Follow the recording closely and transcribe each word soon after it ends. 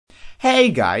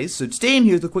Hey guys, so today I'm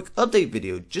here with a quick update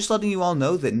video, just letting you all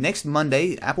know that next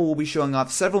Monday, Apple will be showing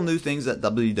off several new things at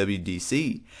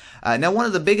WWDC. Now one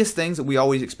of the biggest things that we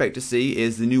always expect to see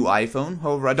is the new iPhone.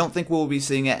 However, I don't think we'll be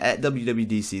seeing it at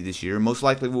WWDC this year. Most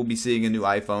likely we'll be seeing a new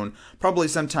iPhone probably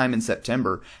sometime in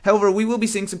September. However, we will be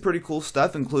seeing some pretty cool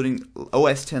stuff, including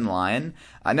OS X Lion.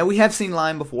 Now we have seen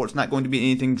Lion before, it's not going to be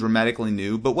anything dramatically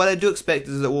new, but what I do expect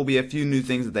is that there will be a few new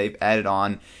things that they've added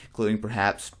on, including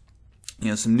perhaps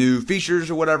some new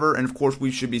features or whatever, and of course we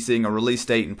should be seeing a release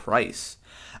date and price.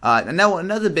 And now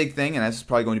another big thing, and this is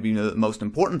probably going to be the most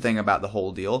important thing about the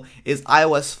whole deal, is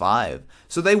iOS 5.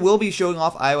 So they will be showing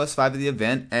off iOS 5 at the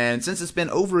event, and since it's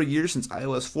been over a year since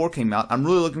iOS 4 came out, I'm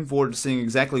really looking forward to seeing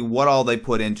exactly what all they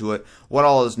put into it, what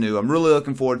all is new. I'm really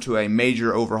looking forward to a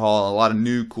major overhaul and a lot of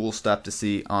new cool stuff to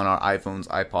see on our iPhones,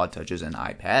 iPod Touches, and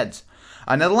iPads.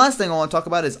 Now the last thing I want to talk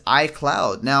about is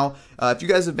iCloud. Now, if you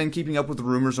guys have been keeping up with the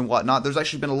rumors and whatnot, there's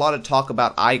actually been a lot of talk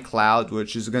about iCloud,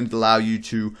 which is going to allow you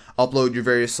to upload your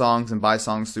various songs and buy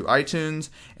songs through iTunes,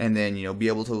 and then be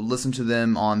able to listen to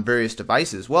them on various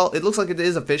devices. Well, it looks like it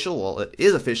is official. Well, it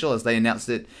is official, as they announced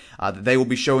it that they will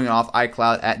be showing off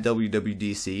iCloud at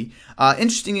WWDC.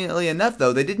 Interestingly enough,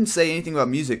 though, they didn't say anything about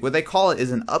music. What they call it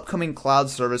is an upcoming cloud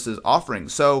services offering.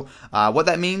 So what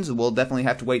that means, we'll definitely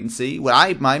have to wait and see.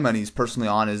 What my money's personally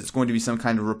on is it's going to be some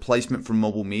kind of replacement for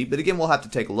Mobile Me, but again, we'll have to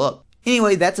take a look.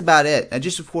 Anyway, that's about it. I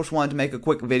just, of course, wanted to make a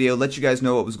quick video, let you guys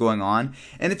know what was going on.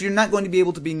 And if you're not going to be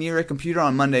able to be near a computer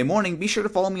on Monday morning, be sure to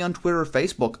follow me on Twitter or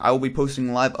Facebook. I will be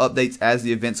posting live updates as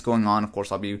the event's going on. Of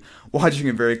course, I'll be watching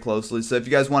it very closely. So if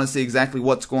you guys want to see exactly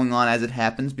what's going on as it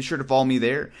happens, be sure to follow me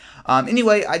there.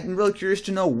 Anyway, I'm really curious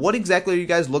to know, what exactly are you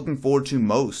guys looking forward to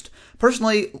most?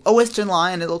 Personally, OS X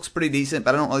Lion, it looks pretty decent,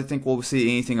 but I don't really think we'll see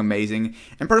anything amazing.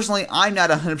 And personally, I'm not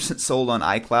 100% sold on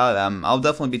iCloud. I'll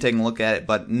definitely be taking a look at it,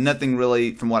 but nothing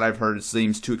really, from what I've heard,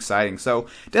 seems too exciting. So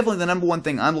definitely the number one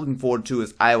thing I'm looking forward to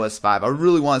is iOS 5. I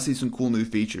really want to see some cool new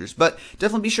features, but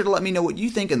definitely be sure to let me know what you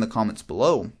think in the comments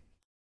below.